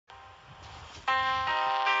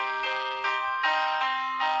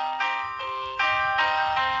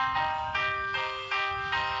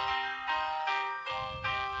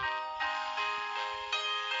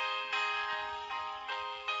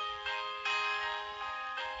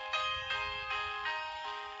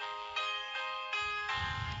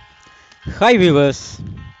Hi viewers.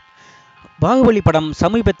 Baahubali படம்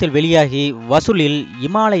சமீபத்தில் வெளியாகி வசூலில்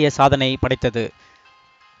இமாலய சாதனை படைத்தது.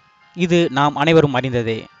 இது நாம் அனைவரும்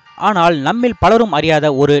அறிந்ததே. ஆனால் நம்மில் பலரும்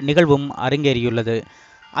அறியாத ஒரு நிகழ்வும் அரங்கேறியுள்ளது.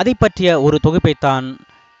 அதை பற்றிய ஒரு தொகுப்பைத்தான்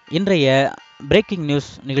இன்றைய பிரேக்கிங்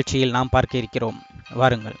நியூஸ் நிகழ்ச்சியில் நாம் பார்க்க இருக்கிறோம்.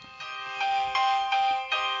 வாருங்கள்.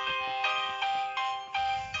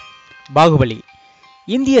 பாகுபலி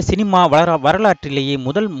இந்திய சினிமா வரலாற்றிலேயே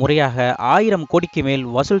முதல் முறையாக 1000 கோடிக்கு மேல்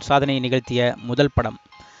வசூல் சாதனை நிகழ்த்திய முதல் படம்.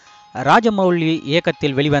 ராஜமௌலி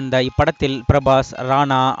இயக்கத்தில் வெளிவந்த இப்படத்தில் பிரபாஸ்,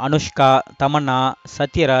 ராணா, அனுஷ்கா, தமன்னா,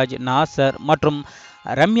 சத்யராஜ், நாசர் மற்றும்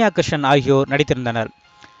ரம்யா கிருஷ்ணன் ஆகியோர் நடித்திருந்தனர்.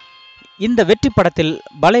 இந்த வெற்றி படத்தில்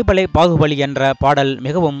பலே பலே பாகுபலி என்ற பாடல்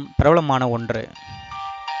மிகவும் பிரபலமான ஒன்று.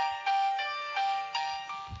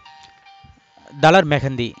 தலர்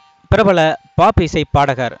மெஹந்தி பிரபல பாப் இசை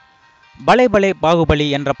பாடகர். பலே பலே பாகுபலி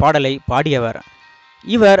என்ற பாடலை பாடியவர்.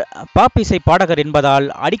 இவர் பாப் இசை பாடகர் என்பதால்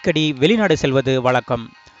அடிக்கடி வெளிநாடு செல்வது வழக்கம்.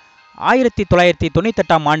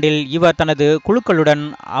 1998ஆம் ஆண்டில் இவர் தனது குழுக்களுடன்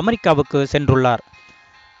அமெரிக்காவுக்கு சென்றுள்ளார்.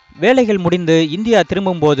 வேலைகள் முடிந்து இந்தியா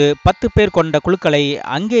திரும்பும்போது 10 பேர் கொண்ட குழுக்களை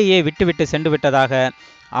அங்கேயே விட்டுவிட்டு சென்று விட்டதாக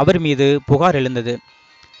அவர் மீது புகார் எழுந்தது.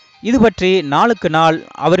 இது பற்றி நாளுக்கு நாள்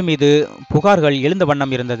அவர் மீது புகார்கள் எழுந்த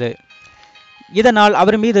வண்ணம் இருந்தது. இதனால்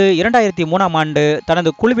அவர் மீது 2003ஆம் ஆண்டு தனது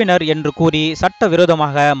குழுவினர் என்று கூறி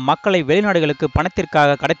சட்டவிரோதமாக மக்களை வெளிநாடுகளுக்கு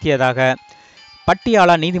பணத்திற்காக கடத்தியதாக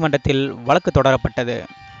பட்டியாலா நீதிமன்றத்தில் வழக்கு தொடரப்பட்டது.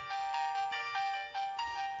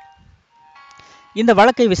 இந்த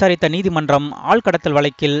வழக்கை விசாரித்த நீதிமன்றம் ஆள்கடத்தல்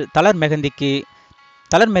வழக்கில் தலர்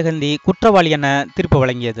மெஹந்தி குற்றவாளி என தீர்ப்பு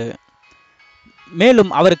வழங்கியது.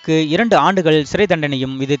 மேலும் அவருக்கு 2 ஆண்டுகள் சிறை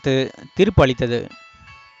தண்டனையும் விதித்து தீர்ப்பு அளித்தது.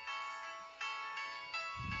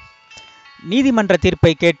 நீதிமன்ற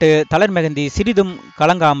தீர்ப்பை கேட்டு தலர் மெஹந்தி சிறிதும்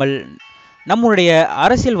கலங்காமல் நம்முடைய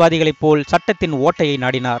அரசியல்வாதிகளைப் போல் சட்டத்தின் ஓட்டையை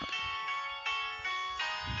நாடினார்.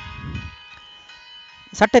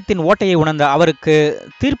 சட்டத்தின் ஓட்டையை உணர்ந்த அவருக்கு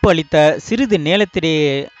தீர்ப்பு அளித்த சிறிது நேரத்திலேயே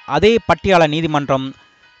அதே பட்டியாலா நீதிமன்றம்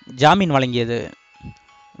ஜாமீன் வழங்கியது.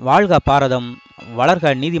 வாழ்க பாரதம்,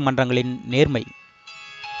 வளர்க நீதிமன்றங்களின் நேர்மை.